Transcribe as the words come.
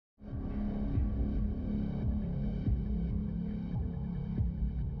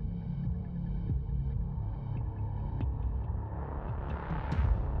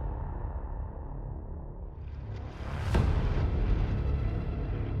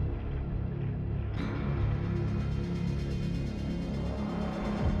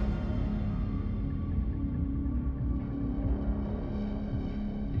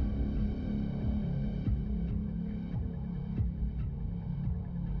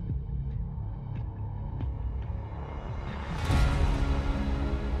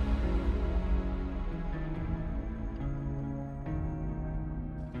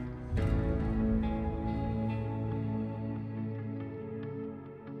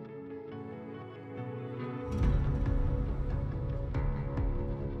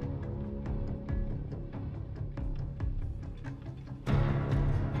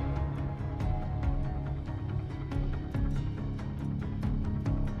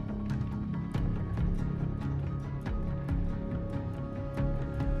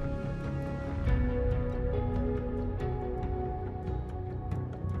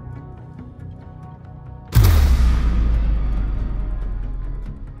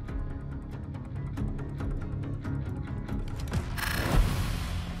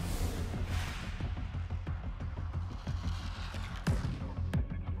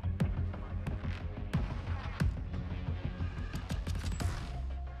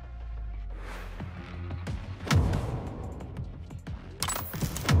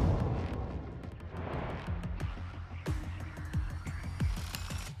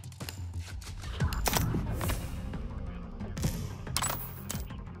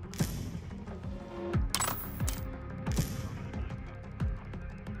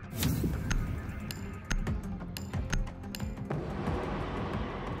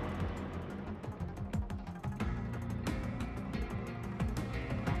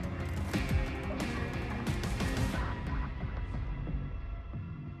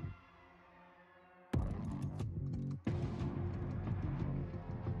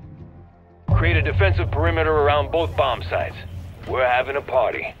Create a defensive perimeter around both bomb sites. We're having a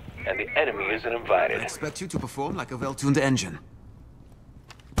party, and the enemy isn't I invited. expect you to perform like a well-tuned engine.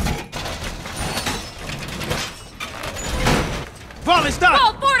 Wall is done!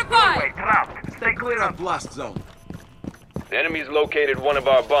 Wall fortified! Wait, trapped. Stay clear of Blast zone. The enemy's located one of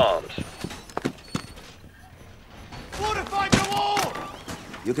our bombs. Fortify the wall!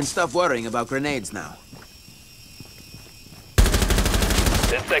 You can stop worrying about grenades now.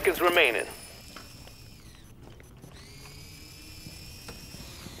 10 seconds remaining.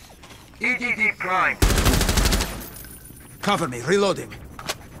 EDD prime. Cover me, reloading.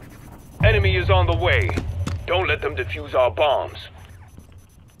 Enemy is on the way. Don't let them defuse our bombs.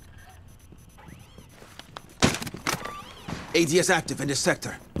 ADS active in this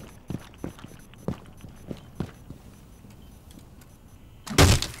sector.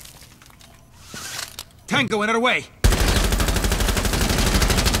 Tango in our way.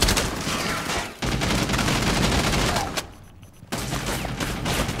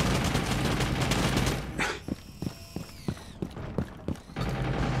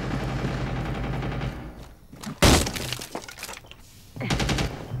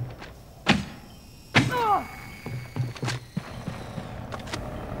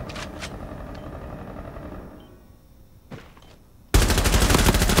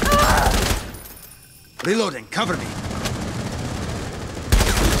 Reloading, cover me.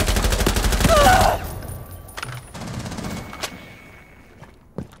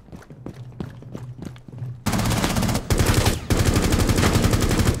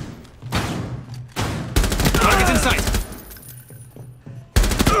 Target in sight.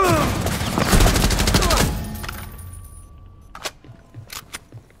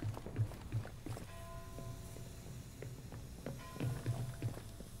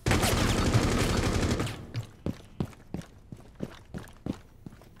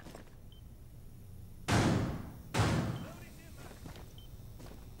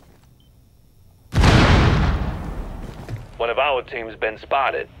 One of our team's been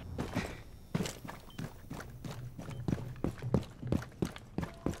spotted.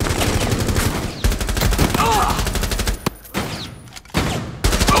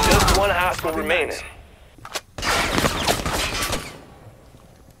 Just one hostile remaining.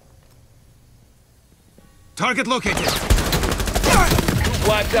 Target located.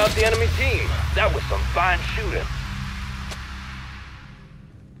 Wiped out the enemy team. That was some fine shooting.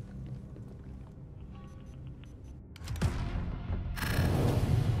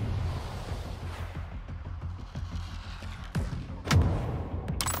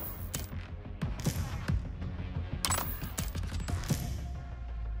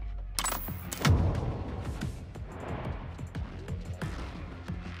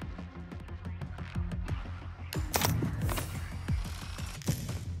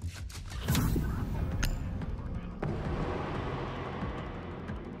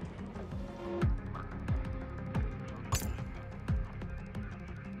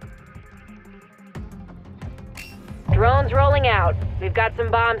 Drones rolling out. We've got some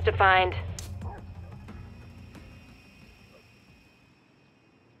bombs to find.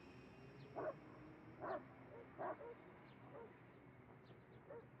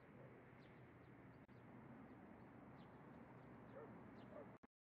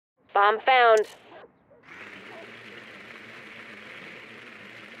 Bomb found.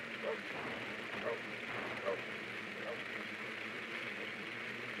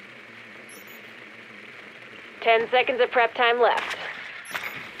 Ten seconds of prep time left.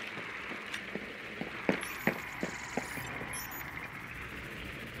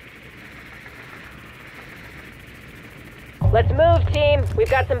 Let's move, team. We've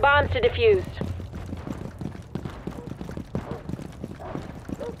got some bombs to defuse.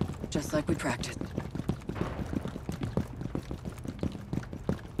 Just like we practiced.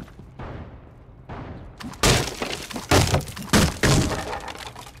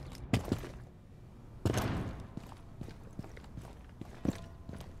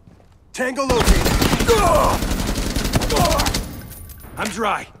 Tango located. I'm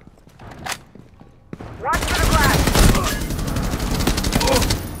dry. Watch for the blast.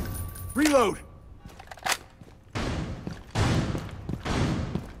 Reload.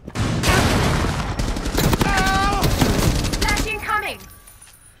 Flash incoming!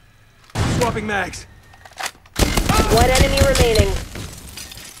 Swapping mags. One enemy remaining.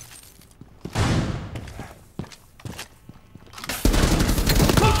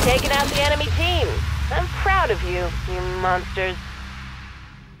 You've taken out the enemy team. I'm proud of you, you monsters.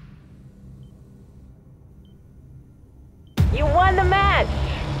 You won the match!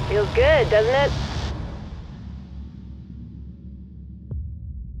 Feels good, doesn't it?